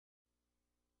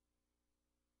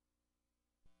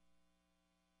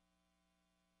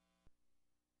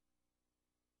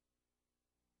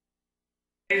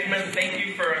Thank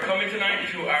you for coming tonight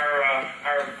to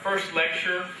our first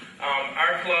lecture.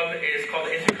 Our club is called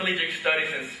the Intercollegiate Studies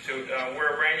Institute.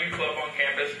 We're a brand new club on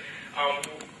campus.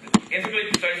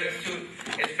 Intercollegiate Studies Institute,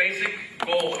 its basic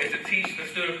goal is to teach the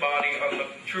student body on the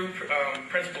true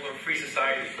principles of free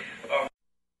society.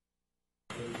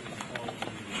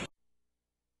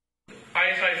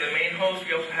 ISI is the main host.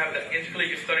 We also have the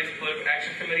Intercollegiate Studies Political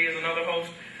Action Committee as another host.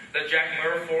 The Jack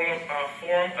Murray Forum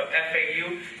of FAU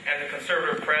and the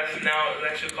Conservative Press, now it's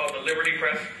actually called the Liberty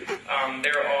Press.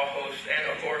 They're all hosts,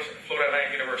 and of course, Florida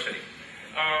Atlantic University.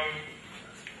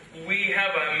 We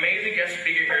have an amazing guest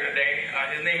speaker here today.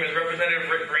 His name is Representative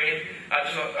Rick Green.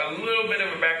 Just a little bit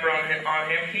of a background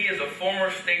on him. He is a former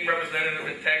state representative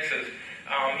in Texas.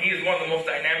 He is one of the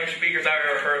most dynamic speakers I've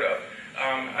ever heard of.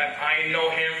 I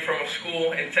know him from a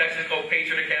school in Texas called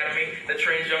Patriot Academy that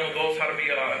trains young adults how to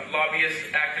be lobbyists,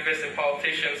 activists, and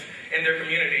politicians in their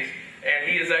communities.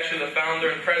 And he is actually the founder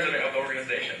and president of the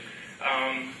organization.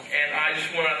 And I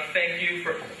just want to thank him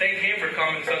for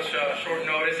coming such short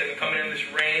notice and coming in this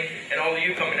rain, and all of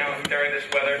you coming out during this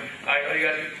weather. I know you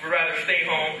guys would rather stay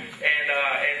home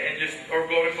and just or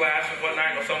go to class and whatnot.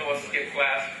 I know some of us skip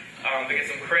class to get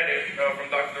some credit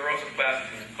from Dr. DeRosa's class.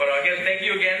 But again, thank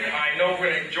you again. I know we're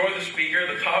going to enjoy the speaker.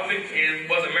 The topic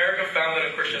was America founded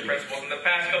on Christian principles. In the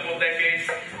past couple of decades,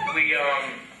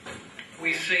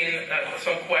 we've seen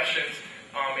some questions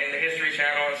in the History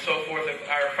Channel and so forth if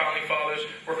our founding fathers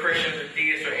were Christians or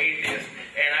deists or atheists.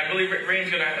 And I believe Rick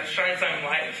Green's going to shine some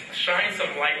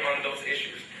light on those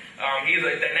issues. He's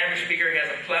a dynamic speaker. He has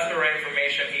a plethora of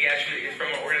information. He actually is from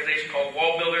an organization called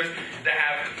Wall Builders that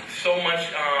have so much,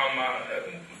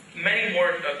 many more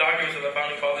documents of the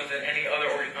Founding Fathers than any other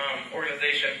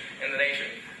organization in the nation.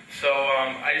 So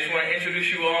I just want to introduce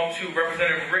you all to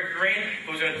Representative Rick Green,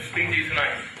 who's going to speak to you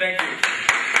tonight. Thank you.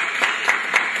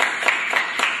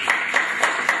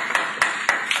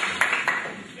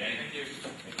 Thank you.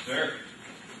 Sir.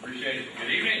 Appreciate it.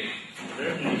 Good evening.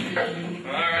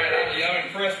 All right, I'm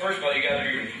impressed. First of all, you guys are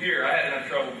even here. I had enough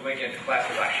trouble making it to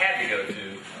classes I had to go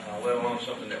to, let alone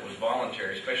something that was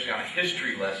voluntary, especially on a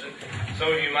history lesson.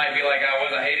 Some of you might be like I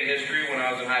was. I hated history when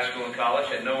I was in high school and college.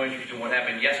 Had no interest in what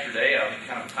happened yesterday. I was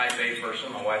kind of a type A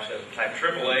person. My wife says I'm type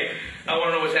AAA. I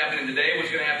want to know what's happening today, what's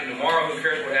going to happen tomorrow. Who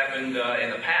cares what happened in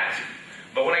the past?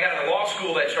 But when I got into law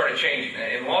school, that started changing.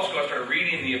 In law school, I started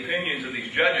reading the opinions of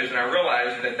these judges, and I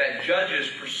realized that judge's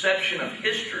perception of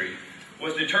history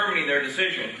was determining their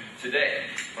decision today.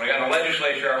 When I got in the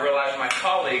legislature, I realized my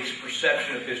colleagues'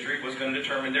 perception of history was going to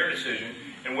determine their decision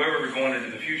and where we were going into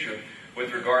the future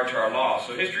with regard to our law.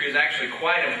 So history is actually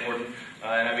quite important,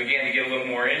 and I began to get a little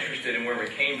more interested in where we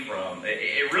came from.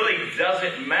 It really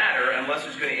doesn't matter unless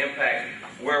it's going to impact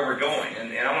where we're going.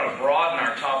 And I want to broaden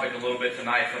our topic a little bit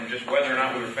tonight from just whether or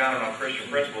not we were founded on Christian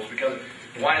principles, because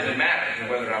why does it matter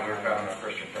whether or not we were founded on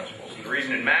Christian principles? And the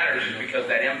reason it matters is because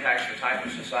that impacts the type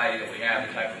of society that we have,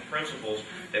 the type of principles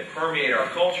that permeate our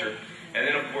culture, and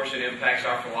then of course it impacts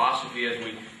our philosophy as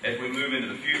we move into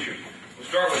the future. We'll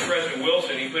start with President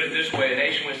Wilson. He put it this way: a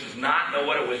nation which does not know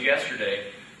what it was yesterday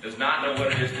does not know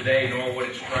what it is today, nor what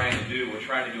it's trying to do. We're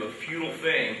trying to do a futile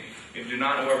thing if we do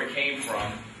not know where we came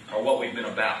from or what we've been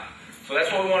about. So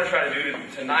that's what we want to try to do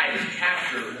tonight, is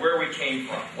capture where we came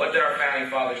from. What did our founding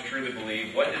fathers truly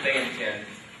believe? What did they intend?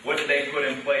 What did they put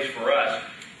in place for us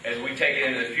as we take it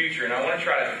into the future? And I want to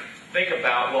try to think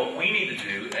about what we need to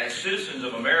do as citizens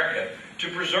of America to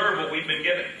preserve what we've been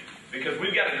given. Because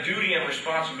we've got a duty and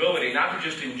responsibility not to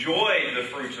just enjoy the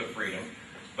fruits of freedom,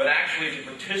 but actually to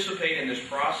participate in this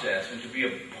process and to be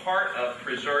a part of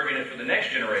preserving it for the next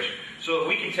generation, so that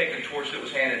we can take the torch that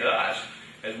was handed to us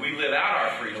as we live out our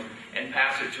freedom and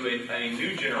pass it to a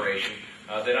new generation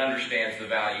that understands the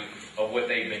value of what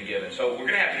they've been given. So we're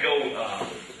going to have to go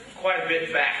quite a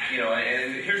bit back,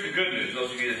 and here's the good news,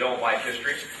 those of you that don't like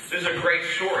history. This is a great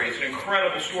story. It's an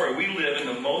incredible story. We live in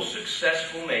the most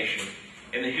successful nation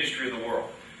in the history of the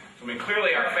world. I mean,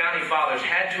 clearly our founding fathers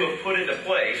had to have put into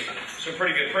place some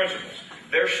pretty good principles.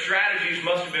 Their strategies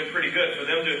must have been pretty good for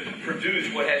them to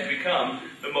produce what has become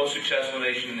the most successful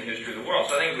nation in the history of the world.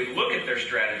 So I think if we look at their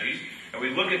strategies and we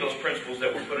look at those principles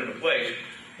that were put into place,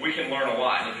 we can learn a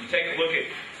lot. And if you take a look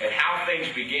at how things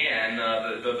began,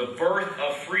 the birth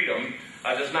of freedom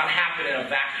does not happen in a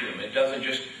vacuum. It doesn't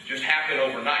just happen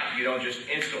overnight. You don't just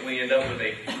instantly end up with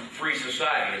a free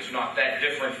society. It's not that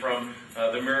different from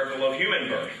the miracle of human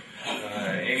birth.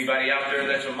 Anybody out there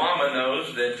that's a mama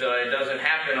knows that it doesn't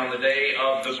happen on the day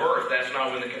of the birth. That's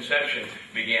not when the conception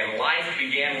began. Life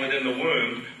began within the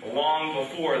womb long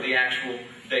before the actual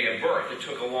day of birth. It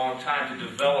took a long time to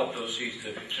develop those seeds,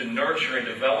 to nurture and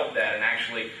develop that, and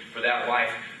actually for that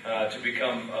life to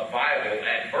become viable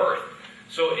at birth.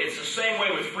 So it's the same way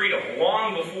with freedom.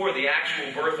 Long before the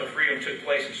actual birth of freedom took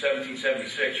place in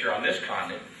 1776 here on this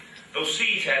continent, those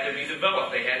seeds had to be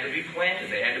developed. They had to be planted.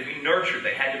 They had to be nurtured.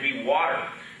 They had to be watered.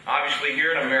 Obviously,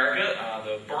 here in America,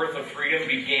 the birth of freedom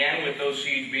began with those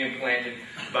seeds being planted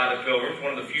by the Pilgrims.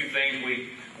 One of the few things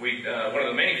one of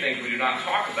the many things we do not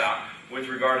talk about with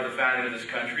regard to the founding of this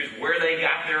country is where they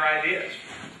got their ideas.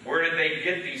 Where did they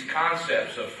get these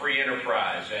concepts of free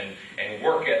enterprise and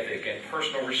work ethic and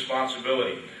personal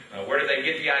responsibility? Where did they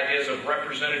get the ideas of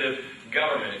representative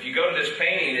government? If you go to this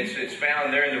painting, it's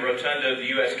found there in the rotunda of the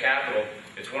U.S. Capitol.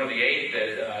 It's one of the 8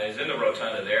 that is in the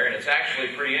rotunda there, and it's actually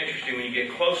pretty interesting. When you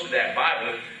get close to that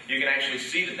Bible, you can actually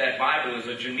see that that Bible is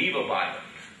a Geneva Bible.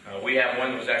 We have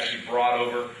one that was actually brought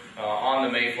over on the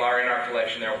Mayflower in our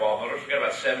collection there at Walbuilders. We've got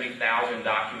about 70,000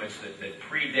 documents that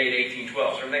predate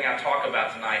 1812. So everything I talk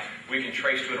about tonight, we can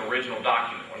trace to an original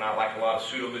document. We're not like a lot of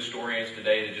pseudo-historians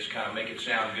today that just kind of make it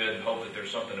sound good and hope that there's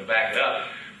something to back it up.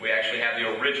 We actually have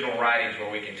the original writings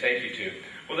where we can take you to.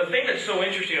 Well, the thing that's so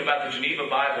interesting about the Geneva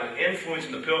Bible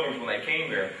influencing the Pilgrims when they came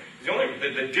there is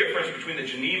the difference between the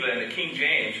Geneva and the King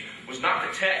James was not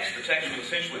the text. The text was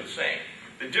essentially the same.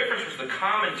 The difference was the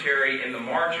commentary in the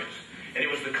margins. And it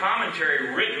was the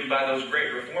commentary written by those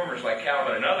great reformers like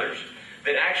Calvin and others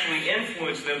that actually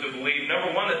influenced them to believe,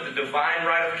 number one, that the divine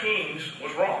right of kings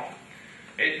was wrong.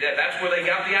 That's where they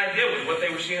got the idea, was what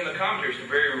they were seeing in the commentaries. The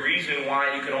very reason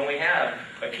why you can only have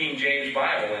a King James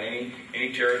Bible in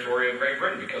any territory of Great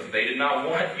Britain, because they did not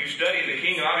want you studying. The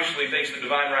king obviously thinks the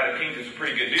divine right of kings is a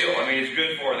pretty good deal. I mean, it's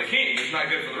good for the king. It's not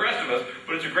good for the rest of us,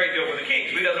 but it's a great deal for the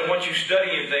king. So he doesn't want you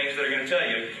studying things that are going to tell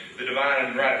you the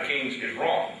divine right of kings is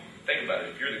wrong. Think about it.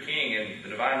 If you're the king and the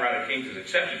divine right of kings is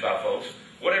accepted by folks,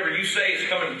 whatever you say is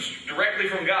coming directly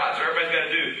from God, so everybody's got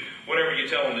to do whatever you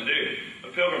tell them to do. The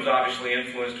Pilgrims obviously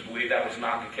influenced to believe that was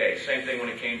not the case. Same thing when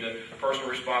it came to personal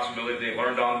responsibility. They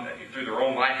learned through their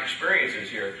own life experiences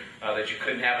here that you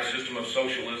couldn't have a system of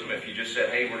socialism. If you just said,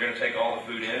 hey, we're going to take all the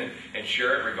food in and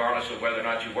share it regardless of whether or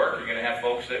not you work, you're going to have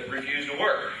folks that refuse to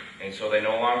work. And so they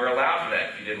no longer allowed for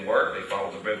that. If you didn't work, they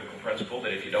followed the biblical principle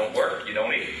that if you don't work, you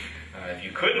don't eat. If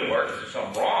you couldn't work, if there's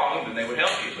something wrong, then they would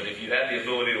help you. But if you had the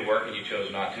ability to work and you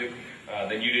chose not to,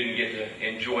 then you didn't get to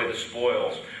enjoy the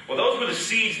spoils. Well, those were the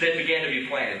seeds that began to be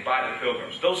planted by the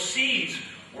Pilgrims. Those seeds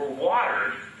were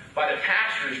watered by the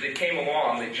pastors that came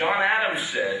along that John Adams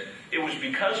said it was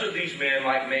because of these men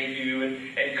like Mayhew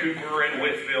and Cooper and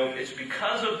Whitfield. It's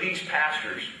because of these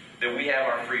pastors that we have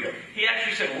our freedom. He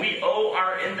actually said we owe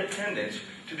our independence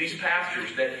to these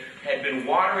pastors that had been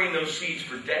watering those seeds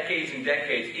for decades and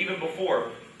decades, even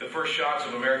before the first shots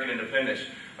of American independence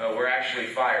were actually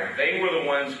fired. They were the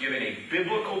ones giving a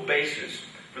biblical basis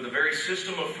for the very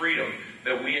system of freedom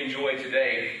that we enjoy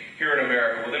today here in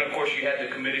America. Well, then, of course, you had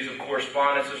the committees of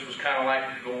correspondence. This was kind of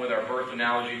like, going with our birth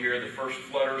analogy here, the first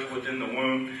flutters within the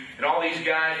womb. And all these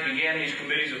guys began these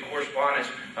committees of correspondence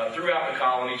throughout the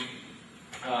colonies.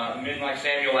 Men like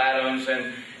Samuel Adams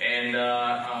and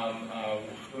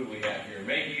who do we have here?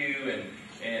 Mayhew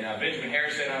and Benjamin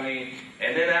Harrison,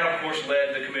 and then that, of course,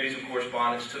 led the committees of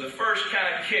correspondence to the first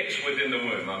kind of kicks within the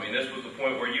womb. I mean, this was the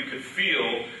point where you could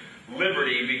feel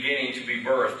liberty beginning to be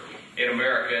birthed in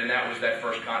America, and that was that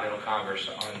First Continental Congress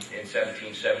in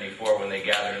 1774 when they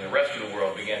gathered, and the rest of the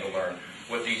world began to learn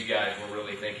what these guys were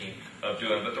really thinking of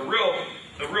doing. But the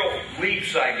real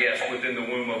leaps, I guess, within the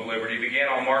womb of liberty began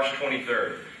on March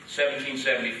 23rd.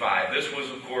 1775. This was,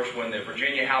 of course, when the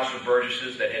Virginia House of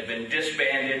Burgesses that had been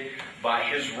disbanded by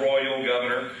his royal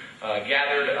governor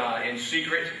gathered in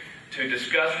secret to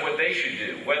discuss what they should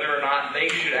do, whether or not they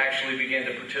should actually begin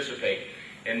to participate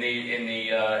in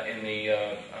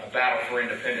the battle for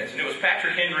independence. And it was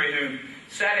Patrick Henry who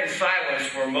sat in silence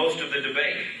for most of the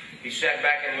debate. He sat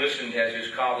back and listened as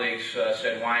his colleagues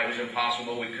said why it was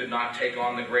impossible. We could not take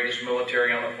on the greatest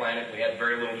military on the planet. We had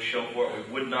very little to show for it.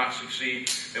 We would not succeed.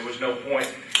 There was no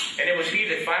point. And it was he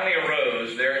that finally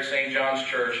arose there at St. John's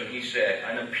Church, and he said,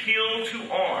 "An appeal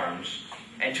to arms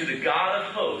and to the God of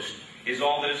hosts is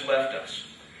all that is left us.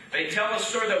 They tell us,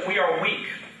 sir, that we are weak,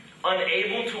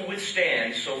 unable to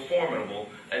withstand so formidable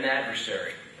an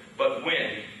adversary. But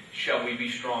when shall we be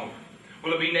stronger?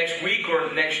 Will it be next week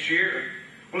or next year?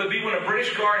 Will it be when a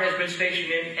British guard has been stationed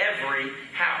in every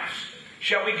house?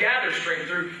 Shall we gather strength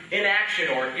through inaction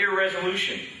or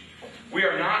irresolution? We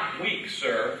are not weak,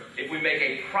 sir, if we make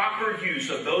a proper use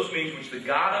of those means which the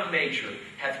God of nature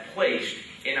hath placed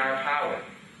in our power.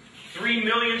 3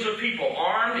 millions of people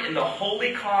armed in the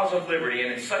holy cause of liberty,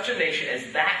 and in such a nation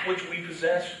as that which we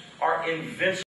possess, are invincible."